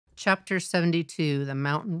Chapter 72, The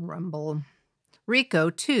Mountain Rumble.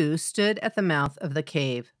 Rico, too, stood at the mouth of the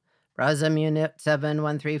cave. Brasem Unit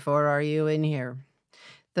 7134, are you in here?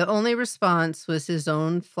 The only response was his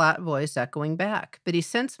own flat voice echoing back, but he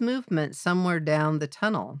sensed movement somewhere down the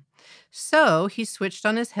tunnel. So he switched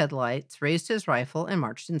on his headlights, raised his rifle, and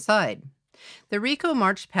marched inside. The Rico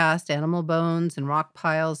marched past animal bones and rock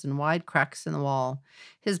piles and wide cracks in the wall.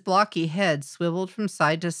 His blocky head swiveled from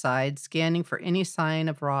side to side, scanning for any sign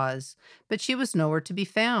of Roz, but she was nowhere to be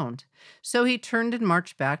found. So he turned and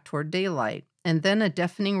marched back toward daylight, and then a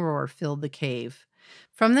deafening roar filled the cave.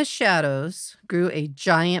 From the shadows grew a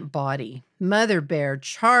giant body. Mother Bear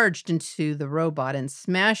charged into the robot and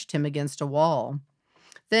smashed him against a wall.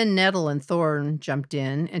 Then Nettle and Thorn jumped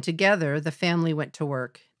in, and together the family went to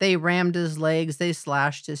work. They rammed his legs, they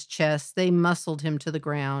slashed his chest, they muscled him to the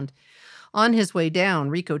ground. On his way down,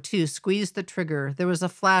 Rico, too, squeezed the trigger. There was a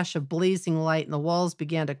flash of blazing light, and the walls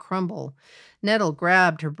began to crumble. Nettle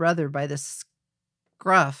grabbed her brother by the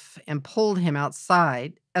scruff and pulled him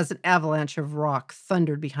outside as an avalanche of rock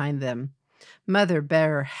thundered behind them. Mother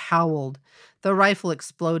Bear howled. The rifle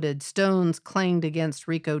exploded. Stones clanged against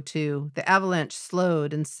Rico, too. The avalanche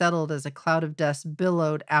slowed and settled as a cloud of dust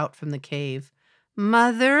billowed out from the cave.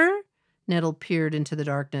 "Mother?" Nettle peered into the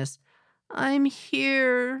darkness. "I'm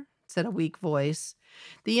here," said a weak voice.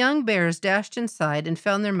 The young bears dashed inside and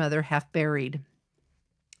found their mother half buried.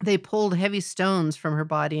 They pulled heavy stones from her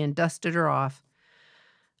body and dusted her off.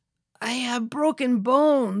 "I have broken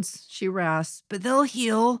bones," she rasped, "but they'll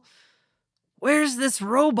heal. Where's this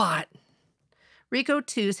robot?" Rico,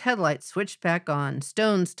 too,'s headlights switched back on.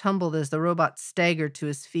 Stones tumbled as the robot staggered to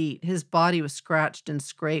his feet. His body was scratched and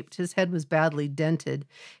scraped. His head was badly dented.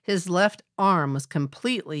 His left arm was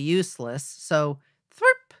completely useless, so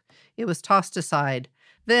thwip, it was tossed aside.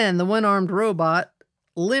 Then the one-armed robot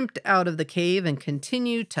limped out of the cave and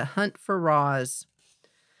continued to hunt for Roz.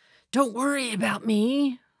 "Don't worry about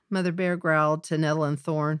me," Mother Bear growled to Nettle and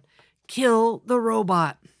Thorn. "Kill the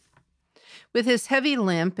robot." With his heavy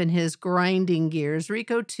limp and his grinding gears,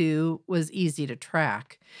 Rico, too, was easy to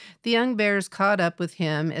track. The young bears caught up with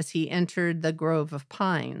him as he entered the grove of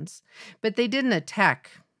pines. But they didn't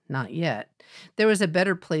attack, not yet. There was a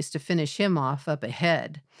better place to finish him off up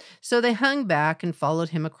ahead. So they hung back and followed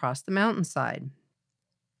him across the mountainside.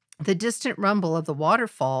 The distant rumble of the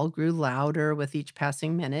waterfall grew louder with each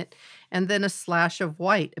passing minute, and then a slash of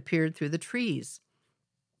white appeared through the trees.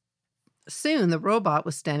 Soon the robot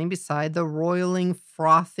was standing beside the roiling,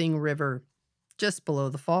 frothing river, just below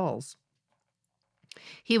the falls.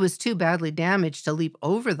 He was too badly damaged to leap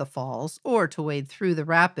over the falls, or to wade through the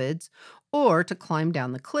rapids, or to climb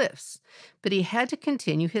down the cliffs, but he had to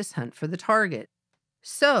continue his hunt for the target.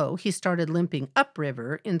 So he started limping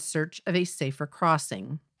upriver in search of a safer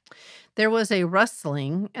crossing. There was a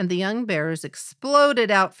rustling, and the young bears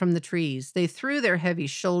exploded out from the trees. They threw their heavy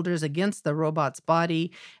shoulders against the robot's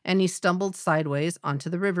body, and he stumbled sideways onto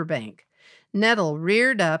the riverbank. Nettle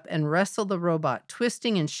reared up and wrestled the robot,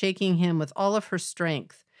 twisting and shaking him with all of her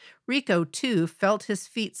strength. Rico, too, felt his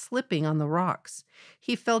feet slipping on the rocks.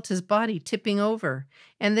 He felt his body tipping over,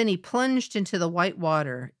 and then he plunged into the white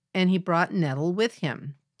water, and he brought Nettle with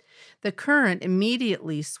him. The current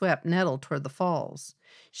immediately swept Nettle toward the falls.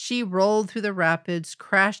 She rolled through the rapids,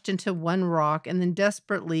 crashed into one rock, and then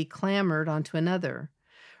desperately clambered onto another.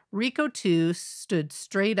 Rico, too, stood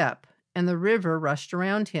straight up, and the river rushed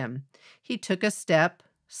around him. He took a step,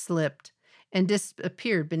 slipped, and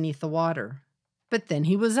disappeared beneath the water. But then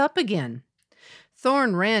he was up again.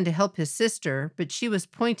 Thorn ran to help his sister, but she was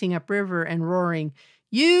pointing upriver and roaring,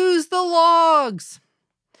 "Use the logs!"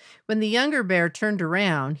 When the younger bear turned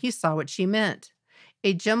around, he saw what she meant.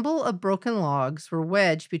 A jumble of broken logs were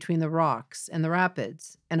wedged between the rocks and the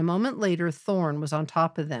rapids, and a moment later Thorn was on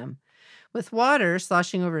top of them. With water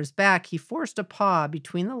sloshing over his back, he forced a paw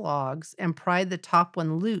between the logs and pried the top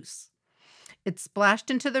one loose. It splashed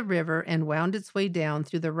into the river and wound its way down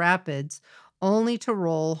through the rapids, only to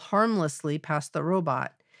roll harmlessly past the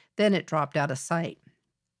robot. Then it dropped out of sight.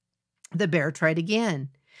 The bear tried again.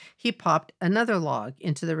 He popped another log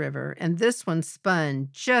into the river, and this one spun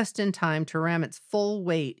just in time to ram its full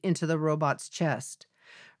weight into the robot's chest.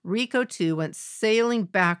 Rico, too, went sailing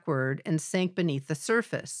backward and sank beneath the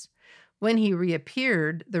surface. When he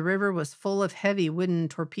reappeared, the river was full of heavy wooden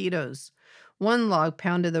torpedoes. One log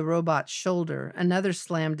pounded the robot's shoulder, another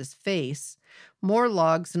slammed his face. More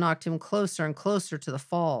logs knocked him closer and closer to the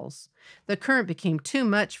falls. The current became too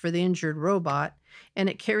much for the injured robot, and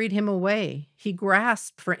it carried him away. He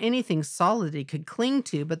grasped for anything solid he could cling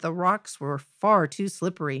to, but the rocks were far too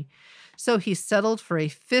slippery. So he settled for a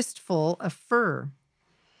fistful of fur.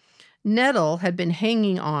 Nettle had been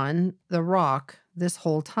hanging on the rock this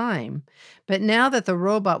whole time, but now that the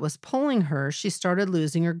robot was pulling her, she started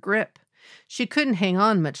losing her grip. She couldn't hang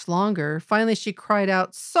on much longer. Finally, she cried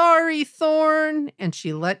out, "Sorry, Thorn," and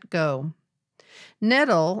she let go.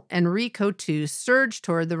 Nettle and Rico, too, surged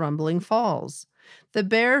toward the rumbling falls. The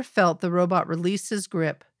bear felt the robot release his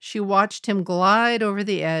grip. She watched him glide over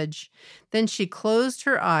the edge. Then she closed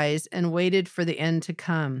her eyes and waited for the end to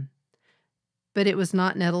come. But it was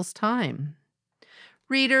not Nettle's time.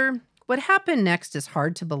 Reader, what happened next is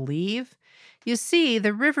hard to believe. You see,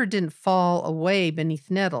 the river didn't fall away beneath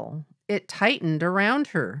Nettle. It tightened around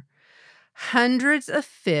her. Hundreds of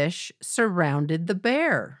fish surrounded the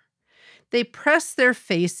bear. They pressed their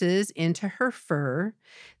faces into her fur,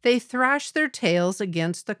 they thrashed their tails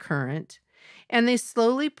against the current, and they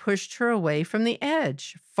slowly pushed her away from the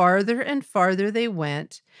edge. Farther and farther they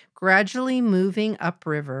went, gradually moving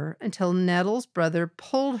upriver until Nettle's brother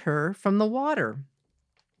pulled her from the water.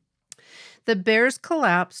 The bears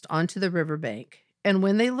collapsed onto the riverbank, and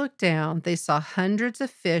when they looked down, they saw hundreds of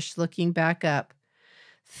fish looking back up.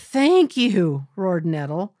 "Thank you," roared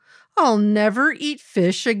Nettle. "I'll never eat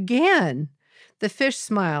fish again." The fish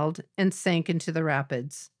smiled and sank into the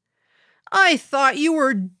rapids. "I thought you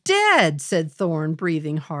were dead," said Thorn,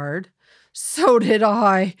 breathing hard. "So did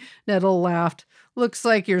I," Nettle laughed. "Looks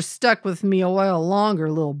like you're stuck with me a while longer,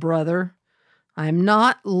 little brother." "I'm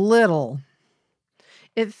not little."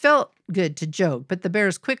 It felt good to joke, but the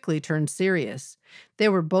bears quickly turned serious. They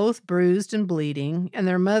were both bruised and bleeding, and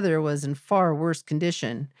their mother was in far worse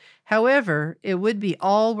condition. However, it would be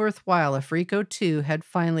all worthwhile if Rico, too, had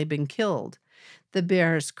finally been killed. The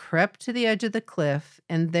bears crept to the edge of the cliff,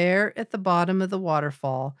 and there at the bottom of the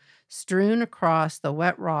waterfall, strewn across the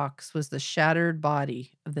wet rocks, was the shattered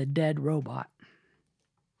body of the dead robot.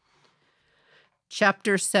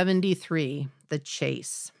 Chapter 73, The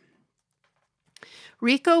Chase.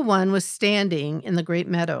 Rico 1 was standing in the great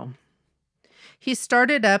meadow. He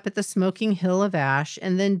started up at the smoking hill of ash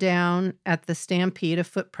and then down at the stampede of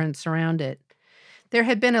footprints around it. There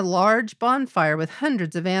had been a large bonfire with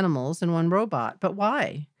hundreds of animals and one robot, but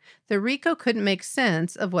why? The Rico couldn't make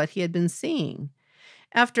sense of what he had been seeing.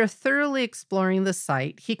 After thoroughly exploring the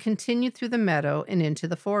site, he continued through the meadow and into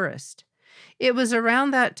the forest. It was around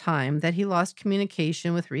that time that he lost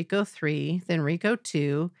communication with Rico 3, then Rico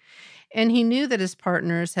 2, and he knew that his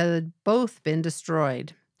partners had both been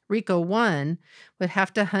destroyed. Rico 1 would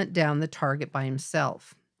have to hunt down the target by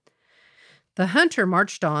himself. The hunter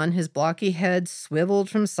marched on, his blocky head swiveled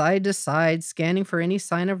from side to side, scanning for any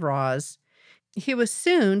sign of Roz. He was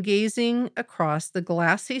soon gazing across the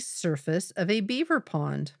glassy surface of a beaver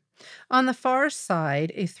pond. On the far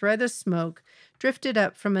side, a thread of smoke drifted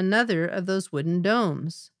up from another of those wooden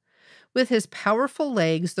domes. With his powerful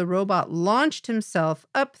legs, the robot launched himself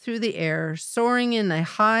up through the air, soaring in a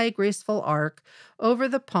high, graceful arc over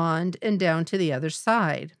the pond and down to the other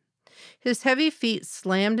side. His heavy feet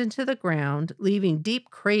slammed into the ground, leaving deep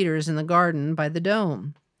craters in the garden by the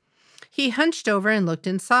dome. He hunched over and looked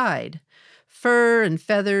inside. Fur and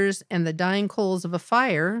feathers and the dying coals of a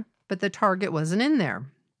fire, but the target wasn't in there.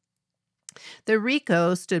 The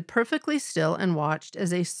Rico stood perfectly still and watched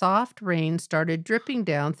as a soft rain started dripping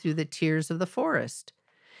down through the tiers of the forest.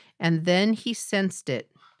 And then he sensed it.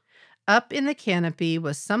 Up in the canopy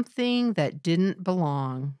was something that didn't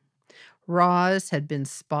belong. Roz had been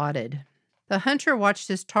spotted. The hunter watched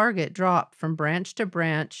his target drop from branch to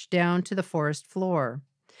branch down to the forest floor.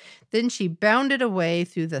 Then she bounded away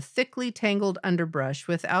through the thickly tangled underbrush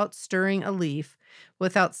without stirring a leaf,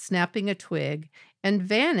 without snapping a twig, and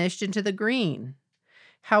vanished into the green.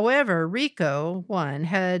 However, Rico 1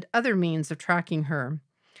 had other means of tracking her.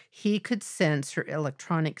 He could sense her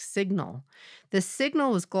electronic signal. The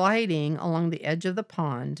signal was gliding along the edge of the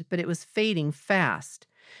pond, but it was fading fast.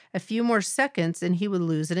 A few more seconds and he would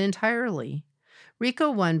lose it entirely.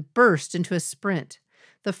 Rico 1 burst into a sprint.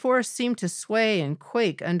 The forest seemed to sway and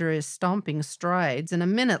quake under his stomping strides, and a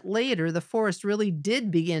minute later the forest really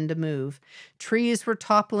did begin to move. Trees were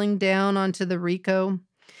toppling down onto the Rico.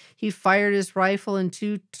 He fired his rifle and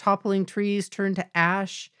 2 toppling trees turned to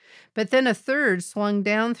ash, but then a third swung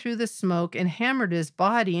down through the smoke and hammered his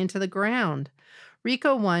body into the ground.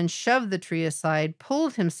 Rico 1 shoved the tree aside,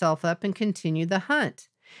 pulled himself up, and continued the hunt.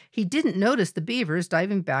 He didn't notice the beavers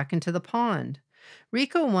diving back into the pond.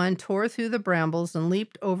 Rico 1 tore through the brambles and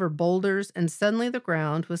leaped over boulders, and suddenly the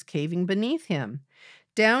ground was caving beneath him.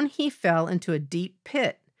 Down he fell into a deep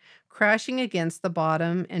pit, crashing against the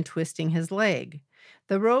bottom and twisting his leg.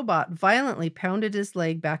 The robot violently pounded his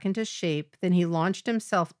leg back into shape, then he launched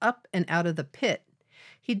himself up and out of the pit.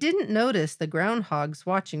 He didn't notice the groundhogs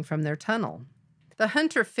watching from their tunnel. The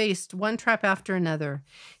hunter faced one trap after another.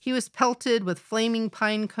 He was pelted with flaming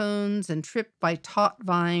pine cones and tripped by taut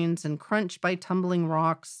vines and crunched by tumbling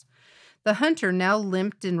rocks. The hunter now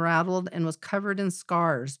limped and rattled and was covered in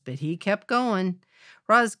scars, but he kept going.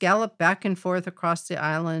 Roz galloped back and forth across the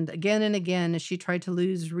island again and again as she tried to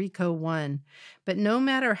lose Rico 1. But no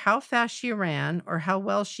matter how fast she ran, or how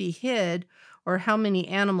well she hid, or how many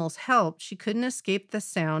animals helped, she couldn't escape the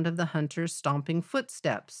sound of the hunter's stomping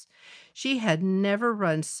footsteps. She had never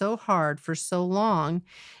run so hard for so long,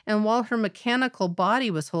 and while her mechanical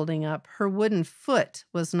body was holding up, her wooden foot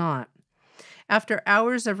was not. After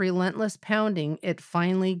hours of relentless pounding, it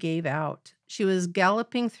finally gave out. She was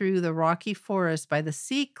galloping through the rocky forest by the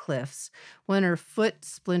sea cliffs when her foot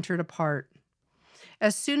splintered apart.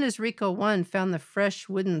 As soon as Rico 1 found the fresh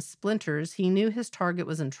wooden splinters, he knew his target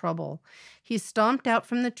was in trouble. He stomped out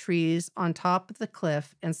from the trees on top of the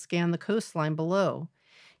cliff and scanned the coastline below.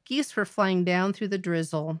 Geese were flying down through the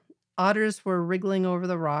drizzle. Otters were wriggling over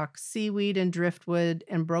the rocks. Seaweed and driftwood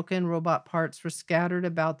and broken robot parts were scattered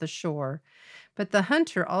about the shore. But the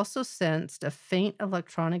hunter also sensed a faint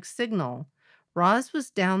electronic signal. Roz was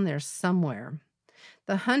down there somewhere.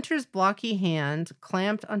 The hunter's blocky hand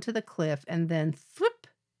clamped onto the cliff, and then, thwip,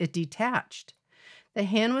 it detached. The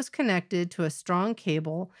hand was connected to a strong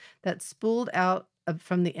cable that spooled out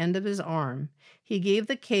from the end of his arm. He gave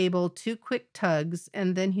the cable 2 quick tugs,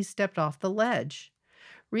 and then he stepped off the ledge.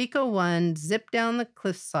 Rico 1 zipped down the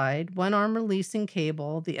cliffside, one arm releasing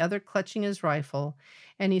cable, the other clutching his rifle,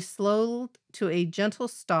 and he slowed to a gentle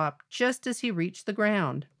stop just as he reached the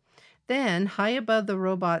ground. Then, high above the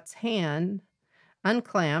robot's hand,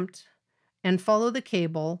 unclamped, and followed the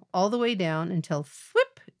cable all the way down until,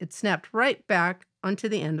 whoop, it snapped right back onto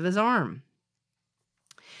the end of his arm.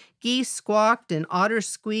 Geese squawked and otters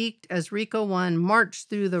squeaked as Rico 1 marched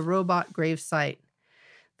through the robot gravesite.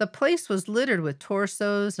 The place was littered with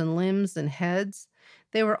torsos and limbs and heads.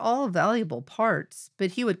 They were all valuable parts,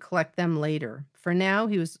 but he would collect them later. For now,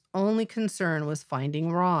 his only concern was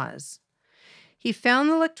finding Roz. He found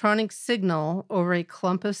the electronic signal over a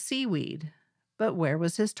clump of seaweed. But where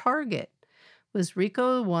was his target? Was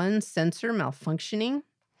Rico 1's sensor malfunctioning?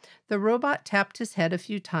 The robot tapped his head a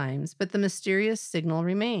few times, but the mysterious signal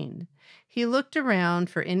remained. He looked around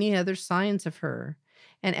for any other signs of her,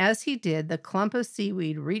 and as he did, the clump of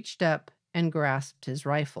seaweed reached up and grasped his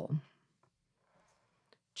rifle.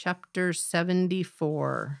 Chapter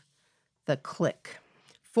 74. The Click.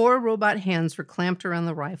 4 robot hands were clamped around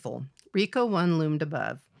the rifle. Rico 1 loomed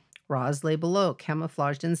above. Roz lay below,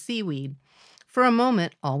 camouflaged in seaweed. For a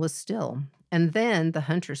moment, all was still, and then the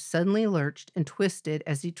hunter suddenly lurched and twisted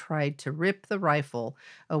as he tried to rip the rifle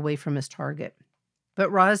away from his target.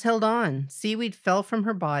 But Roz held on. Seaweed fell from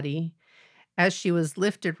her body as she was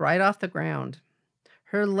lifted right off the ground.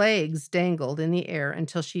 Her legs dangled in the air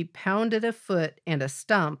until she pounded a foot and a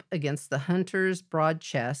stump against the hunter's broad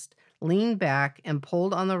chest, leaned back, and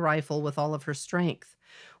pulled on the rifle with all of her strength.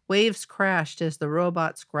 Waves crashed as the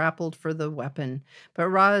robots grappled for the weapon, but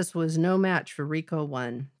Roz was no match for Rico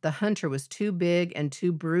 1. The hunter was too big and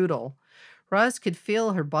too brutal. Roz could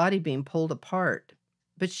feel her body being pulled apart,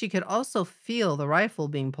 but she could also feel the rifle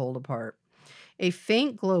being pulled apart. A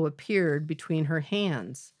faint glow appeared between her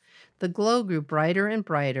hands. The glow grew brighter and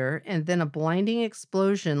brighter, and then a blinding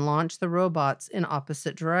explosion launched the robots in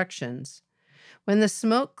opposite directions. When the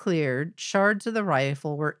smoke cleared, shards of the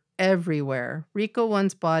rifle were everywhere. Rico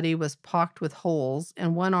 1's body was pocked with holes,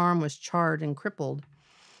 and one arm was charred and crippled.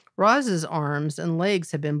 Roz's arms and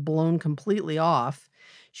legs had been blown completely off.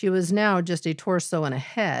 She was now just a torso and a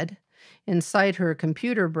head. Inside her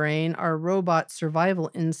computer brain, our robot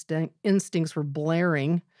survival instincts were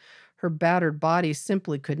blaring. Her battered body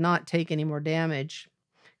simply could not take any more damage.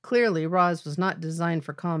 Clearly, Roz was not designed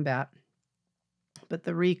for combat. But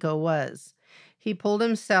the Rico was. He pulled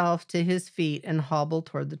himself to his feet and hobbled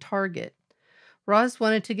toward the target. Roz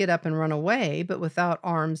wanted to get up and run away, but without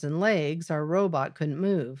arms and legs, our robot couldn't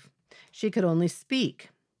move. She could only speak.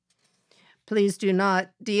 "Please do not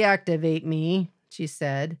deactivate me," she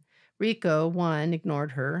said. Rico 1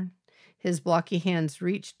 ignored her. His blocky hands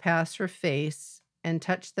reached past her face and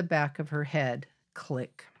touched the back of her head.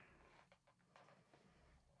 Click.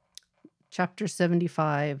 Chapter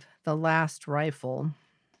 75. The Last Rifle.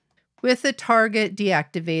 With the target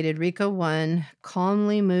deactivated, Rico 1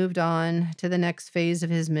 calmly moved on to the next phase of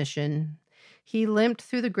his mission. He limped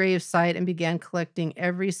through the gravesite and began collecting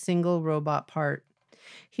every single robot part.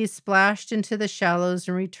 He splashed into the shallows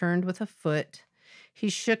and returned with a foot. He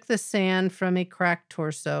shook the sand from a cracked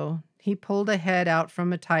torso. He pulled a head out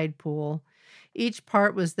from a tide pool. Each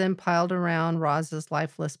part was then piled around Roz's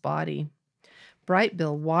lifeless body. Bright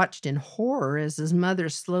Bill watched in horror as his mother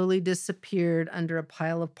slowly disappeared under a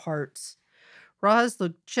pile of parts. Roz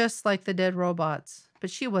looked just like the dead robots, but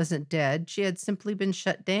she wasn't dead. She had simply been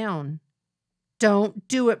shut down. Don't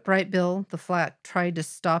do it, Bright Bill. The flock tried to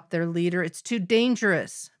stop their leader. It's too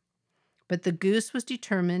dangerous. But the goose was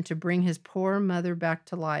determined to bring his poor mother back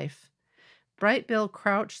to life. Bright Bill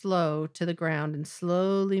crouched low to the ground and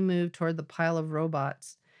slowly moved toward the pile of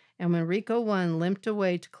robots. And when Rico 1 limped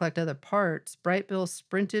away to collect other parts, Bright Bill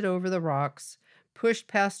sprinted over the rocks, pushed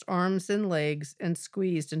past arms and legs, and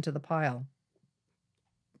squeezed into the pile.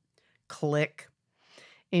 Click.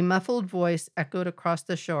 A muffled voice echoed across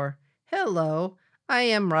the shore. Hello, I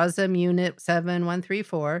am Rosam Unit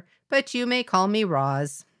 7134, but you may call me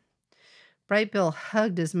Roz. Bright Bill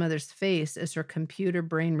hugged his mother's face as her computer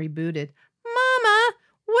brain rebooted. Mama,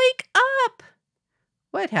 wake up!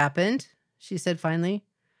 What happened? She said finally.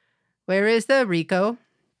 Where is the Rico?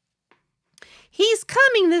 He's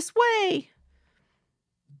coming this way.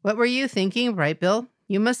 What were you thinking, Bright Bill?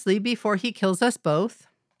 You must leave before he kills us both.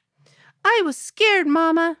 I was scared,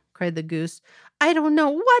 Mama, cried the goose. I don't know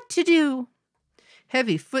what to do.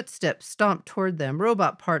 Heavy footsteps stomped toward them.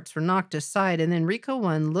 Robot parts were knocked aside, and then Rico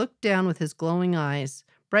 1 looked down with his glowing eyes.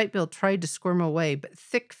 Bright Bill tried to squirm away, but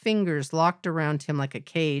thick fingers locked around him like a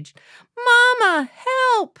cage. Mama,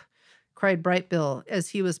 help! Cried Bright Bill as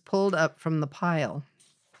he was pulled up from the pile.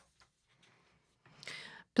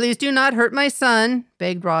 Please do not hurt my son,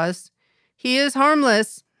 begged Roz. He is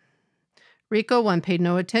harmless. Rico 1 paid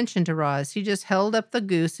no attention to Roz. He just held up the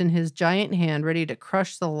goose in his giant hand, ready to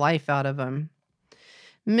crush the life out of him.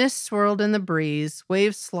 Mist swirled in the breeze.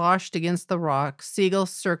 Waves sloshed against the rocks.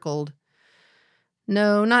 Seagulls circled.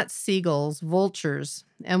 No, not seagulls, vultures.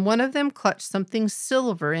 And one of them clutched something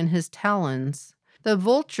silver in his talons. The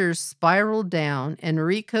vultures spiraled down, and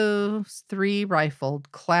Rico's 3 rifle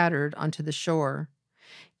clattered onto the shore.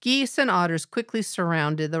 Geese and otters quickly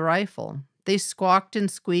surrounded the rifle. They squawked and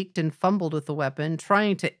squeaked and fumbled with the weapon,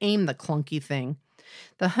 trying to aim the clunky thing.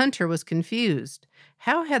 The hunter was confused.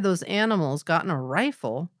 How had those animals gotten a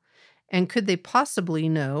rifle, and could they possibly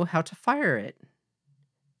know how to fire it?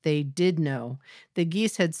 They did know. The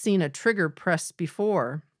geese had seen a trigger press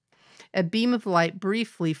before. A beam of light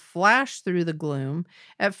briefly flashed through the gloom.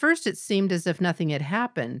 At first it seemed as if nothing had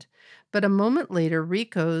happened, but a moment later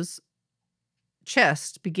Rico's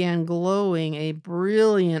chest began glowing a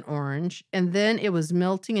brilliant orange, and then it was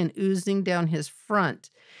melting and oozing down his front.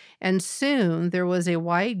 And soon there was a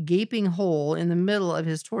wide gaping hole in the middle of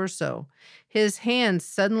his torso. His hand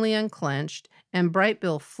suddenly unclenched, and Bright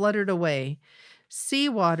Bill fluttered away.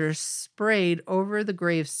 Seawater sprayed over the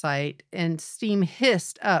gravesite, and steam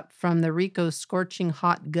hissed up from the Rico's scorching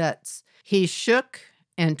hot guts. He shook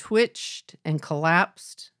and twitched and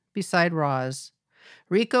collapsed beside Roz.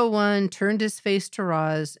 Rico 1 turned his face to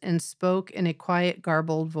Roz and spoke in a quiet,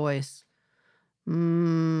 garbled voice.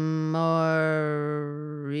 More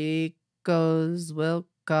Ricos will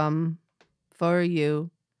come for you,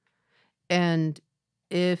 and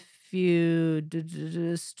if you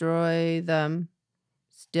destroy them,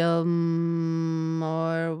 still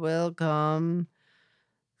more will come.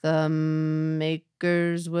 The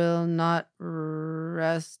makers will not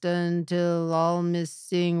rest until all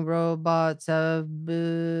missing robots have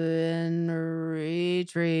been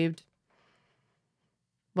retrieved.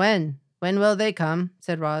 When will they come?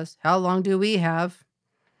 Said Roz. How long do we have?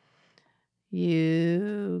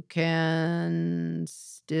 You can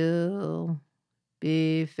still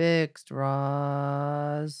be fixed,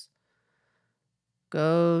 Roz.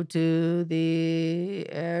 Go to the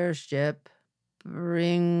airship.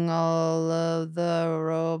 Bring all of the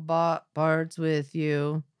robot parts with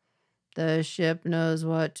you. The ship knows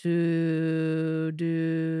what to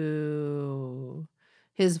do.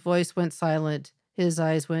 His voice went silent. His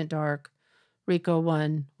eyes went dark. Rico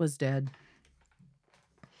 1 was dead.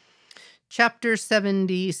 Chapter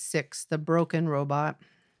 76, The Broken Robot.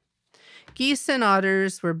 Geese and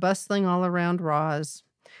otters were bustling all around Roz.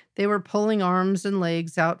 They were pulling arms and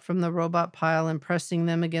legs out from the robot pile and pressing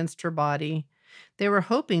them against her body. They were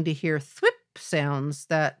hoping to hear thwip sounds,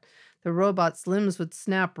 that the robot's limbs would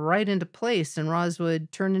snap right into place and Roz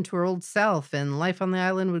would turn into her old self and life on the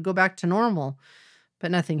island would go back to normal.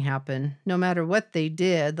 But nothing happened. No matter what they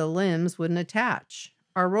did, the limbs wouldn't attach.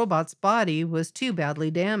 Our robot's body was too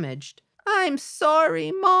badly damaged. I'm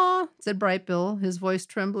sorry, Ma, said Bright Bill, his voice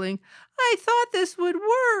trembling. I thought this would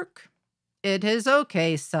work. It is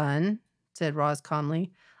okay, son, said Roz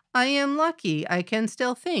calmly. I am lucky I can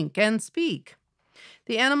still think and speak.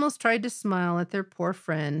 The animals tried to smile at their poor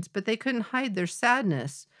friend, but they couldn't hide their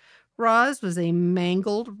sadness. Roz was a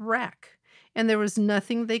mangled wreck. and there was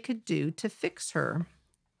nothing they could do to fix her.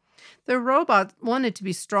 The robot wanted to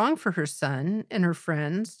be strong for her son and her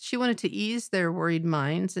friends. She wanted to ease their worried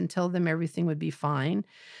minds and tell them everything would be fine.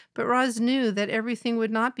 But Roz knew that everything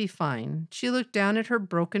would not be fine. She looked down at her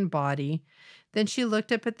broken body. Then she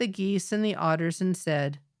looked up at the geese and the otters and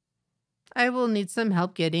said, "I will need some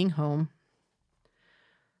help getting home."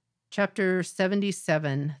 Chapter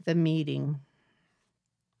 77, The Meeting.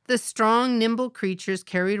 The strong, nimble creatures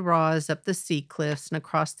carried Roz up the sea cliffs and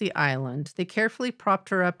across the island. They carefully propped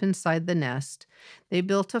her up inside the nest. They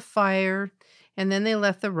built a fire, and then they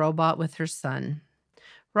left the robot with her son.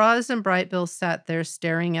 Roz and Brightbill sat there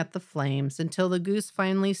staring at the flames until the goose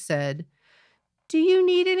finally said, "Do you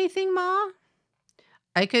need anything, Ma?"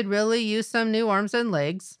 "I could really use some new arms and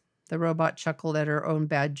legs." The robot chuckled at her own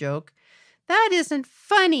bad joke. "That isn't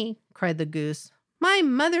funny," cried the goose. "My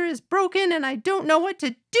mother is broken and I don't know what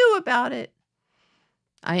to do about it."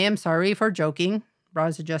 "I am sorry for joking."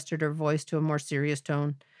 Roz adjusted her voice to a more serious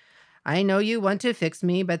tone. "I know you want to fix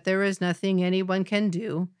me, but there is nothing anyone can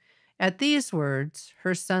do." At these words,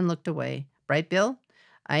 her son looked away. "Brightbill,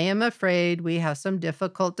 I am afraid we have some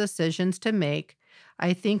difficult decisions to make.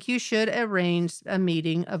 I think you should arrange a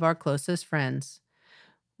meeting of our closest friends.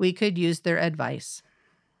 We could use their advice."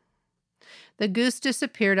 The goose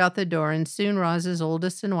disappeared out the door, and soon Roz's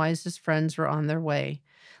oldest and wisest friends were on their way.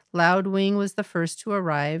 Loudwing was the first to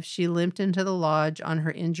arrive. She limped into the lodge on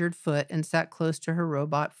her injured foot and sat close to her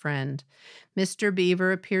robot friend. Mr.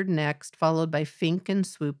 Beaver appeared next, followed by Fink and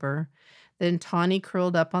Swooper. Then Tawny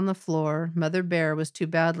curled up on the floor. Mother Bear was too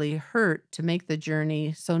badly hurt to make the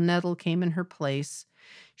journey, so Nettle came in her place.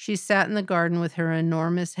 She sat in the garden with her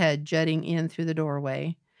enormous head jutting in through the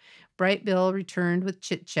doorway. Brightbill returned with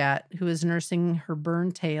Chit Chat, who was nursing her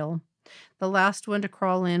burned tail. The last one to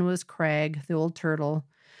crawl in was Crag, the old turtle.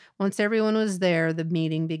 Once everyone was there, the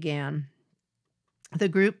meeting began. The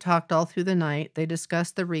group talked all through the night. They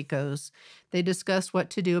discussed the Ricos. They discussed what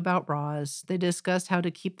to do about Roz. They discussed how to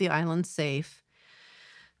keep the island safe.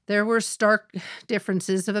 There were stark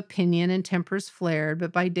differences of opinion and tempers flared,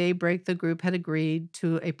 but by daybreak the group had agreed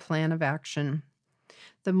to a plan of action.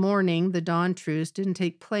 The morning, the dawn truce, didn't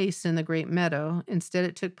take place in the great meadow. Instead,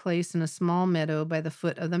 it took place in a small meadow by the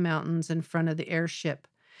foot of the mountains in front of the airship.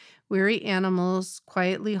 Weary animals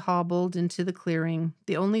quietly hobbled into the clearing.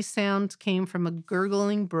 The only sound came from a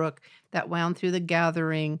gurgling brook that wound through the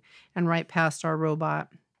gathering and right past our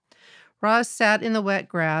robot. Roz sat in the wet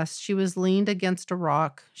grass. She was leaned against a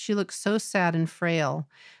rock. She looked so sad and frail.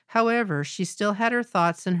 However, she still had her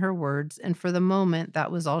thoughts and her words, and for the moment,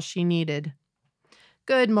 that was all she needed.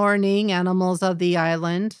 "Good morning, animals of the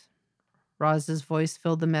island." Roz's voice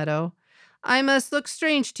filled the meadow. "I must look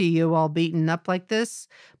strange to you all beaten up like this,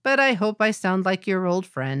 but I hope I sound like your old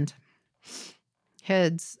friend."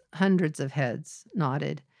 Heads, hundreds of heads,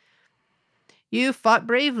 nodded. "You fought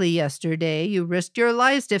bravely yesterday. You risked your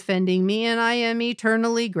lives defending me, and I am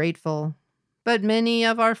eternally grateful. But many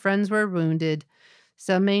of our friends were wounded.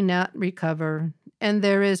 Some may not recover, and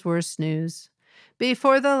there is worse news.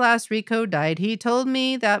 Before the last Rico died, he told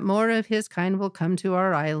me that more of his kind will come to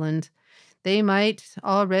our island. They might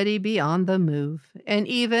already be on the move, and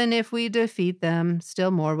even if we defeat them,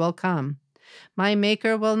 still more will come. My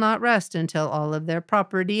maker will not rest until all of their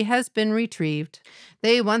property has been retrieved.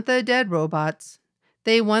 They want the dead robots.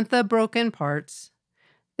 They want the broken parts.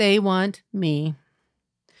 They want me."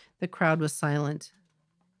 The crowd was silent.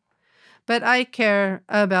 "But I care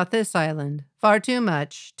about this island far too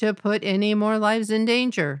much to put any more lives in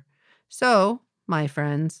danger. So, my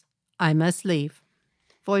friends, I must leave."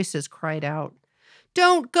 Voices cried out.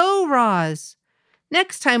 "Don't go, Roz.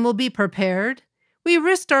 Next time we'll be prepared. We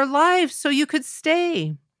risked our lives so you could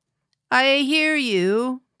stay." "I hear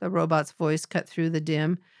you," the robot's voice cut through the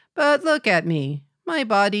dim. "But look at me. My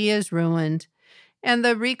body is ruined." And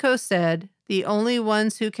the Rico said, "The only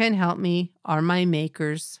ones who can help me are my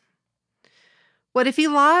makers." "What if he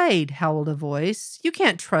lied?" howled a voice. "You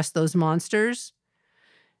can't trust those monsters."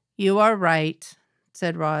 "You are right,"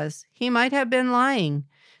 said Roz. "He might have been lying.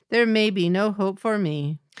 There may be no hope for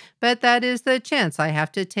me. But that is the chance I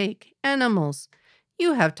have to take. Animals,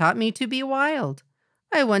 you have taught me to be wild.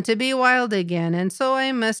 I want to be wild again, and so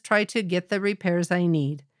I must try to get the repairs I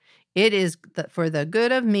need. It is for the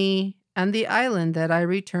good of me and the island that I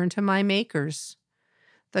return to my makers."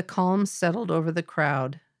 The calm settled over the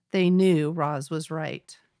crowd. They knew Roz was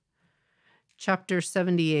right. Chapter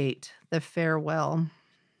 78, The Farewell.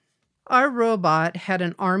 Our robot had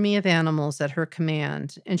an army of animals at her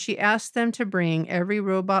command, and she asked them to bring every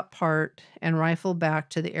robot part and rifle back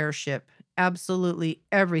to the airship. Absolutely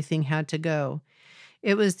everything had to go.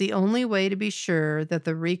 It was the only way to be sure that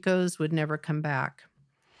the Ricos would never come back.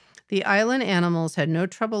 The island animals had no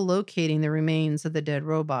trouble locating the remains of the dead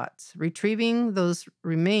robots. Retrieving those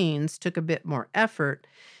remains took a bit more effort,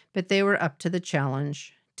 but they were up to the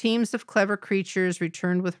challenge. Teams of clever creatures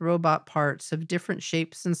returned with robot parts of different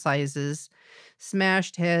shapes and sizes.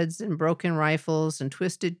 Smashed heads and broken rifles and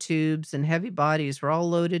twisted tubes and heavy bodies were all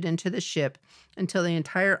loaded into the ship until the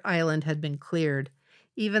entire island had been cleared.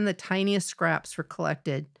 Even the tiniest scraps were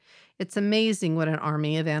collected. It's amazing what an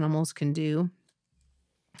army of animals can do.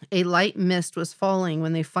 A light mist was falling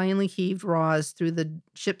when they finally heaved Roz through the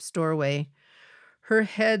ship's doorway. Her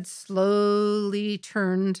head slowly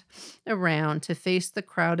turned around to face the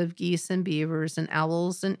crowd of geese and beavers and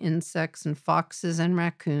owls and insects and foxes and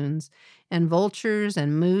raccoons and vultures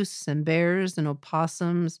and moose and bears and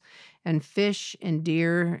opossums and fish and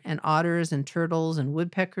deer and otters and turtles and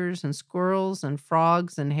woodpeckers and squirrels and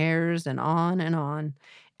frogs and hares and on and on.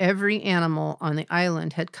 Every animal on the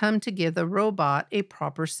island had come to give the robot a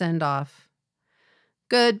proper send-off.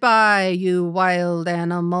 "Goodbye, you wild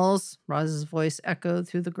animals," Roz's voice echoed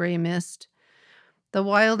through the gray mist. The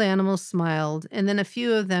wild animals smiled, and then a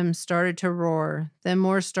few of them started to roar. Then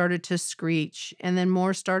more started to screech, and then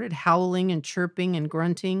more started howling and chirping and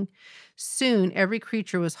grunting. Soon, every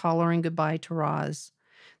creature was hollering goodbye to Roz.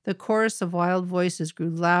 The chorus of wild voices grew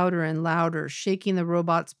louder and louder, shaking the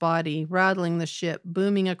robot's body, rattling the ship,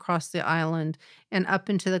 booming across the island and up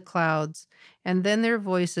into the clouds, and then their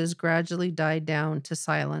voices gradually died down to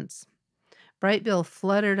silence. Bright Bill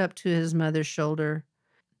fluttered up to his mother's shoulder.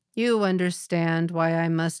 "You understand why I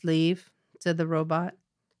must leave," said the robot.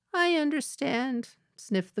 "I understand,"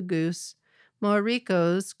 sniffed the goose. "More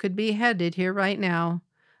Ricos could be headed here right now.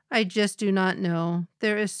 I just do not know.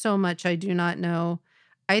 There is so much I do not know.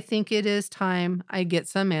 I think it is time I get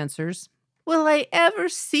some answers." "Will I ever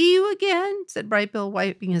see you again?" said Bright Bill,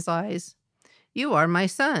 wiping his eyes. "You are my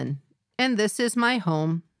son, and this is my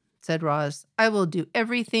home," said Roz. "I will do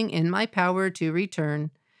everything in my power to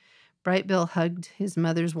return." Bright Bill hugged his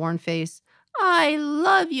mother's worn face. "I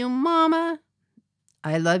love you, Mama."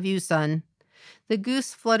 "I love you, son." The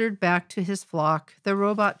goose fluttered back to his flock. The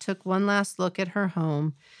robot took one last look at her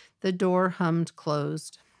home. The door hummed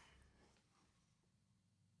closed.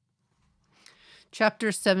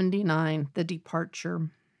 Chapter 79, The Departure.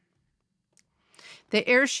 The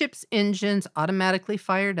airship's engines automatically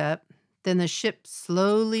fired up. Then the ship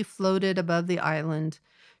slowly floated above the island,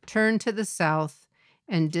 turned to the south,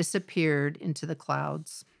 and disappeared into the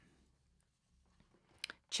clouds.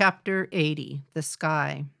 Chapter 80, The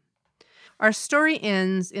Sky. Our story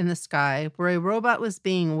ends in the sky, where a robot was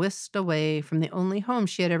being whisked away from the only home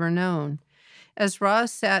she had ever known. As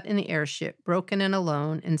Roz sat in the airship, broken and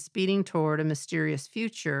alone, and speeding toward a mysterious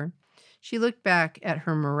future, she looked back at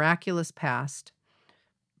her miraculous past.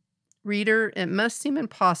 Reader, it must seem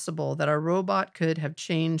impossible that our robot could have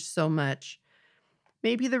changed so much.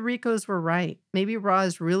 Maybe the Ricos were right. Maybe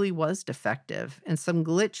Roz really was defective, and some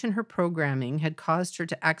glitch in her programming had caused her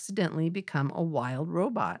to accidentally become a wild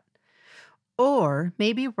robot. Or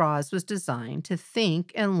maybe Roz was designed to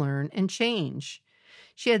think and learn and change.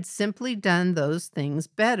 She had simply done those things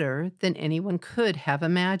better than anyone could have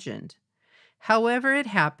imagined. However it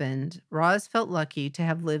happened, Roz felt lucky to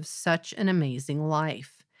have lived such an amazing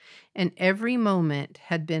life, and every moment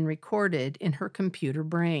had been recorded in her computer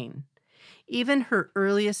brain. Even her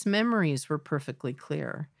earliest memories were perfectly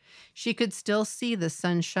clear. She could still see the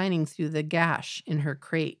sun shining through the gash in her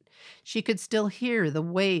crate. She could still hear the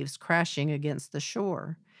waves crashing against the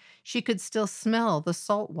shore. She could still smell the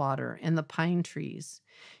salt water and the pine trees.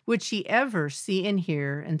 Would she ever see and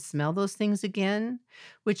hear and smell those things again?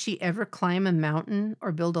 Would she ever climb a mountain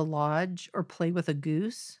or build a lodge or play with a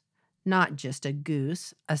goose? Not just a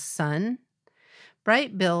goose, a son?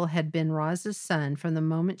 Bright Bill had been Roz's son from the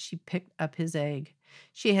moment she picked up his egg.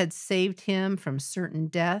 She had saved him from certain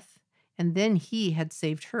death, and then he had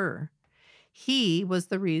saved her. He was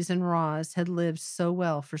the reason Roz had lived so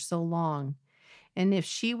well for so long. And if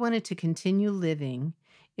she wanted to continue living,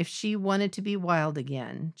 if she wanted to be wild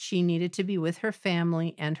again, she needed to be with her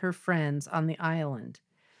family and her friends on the island.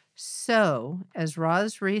 So, as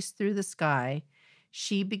Roz raced through the sky,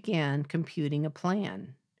 she began computing a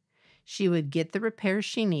plan. She would get the repairs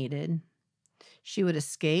she needed. She would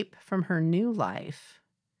escape from her new life.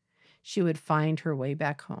 She would find her way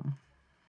back home.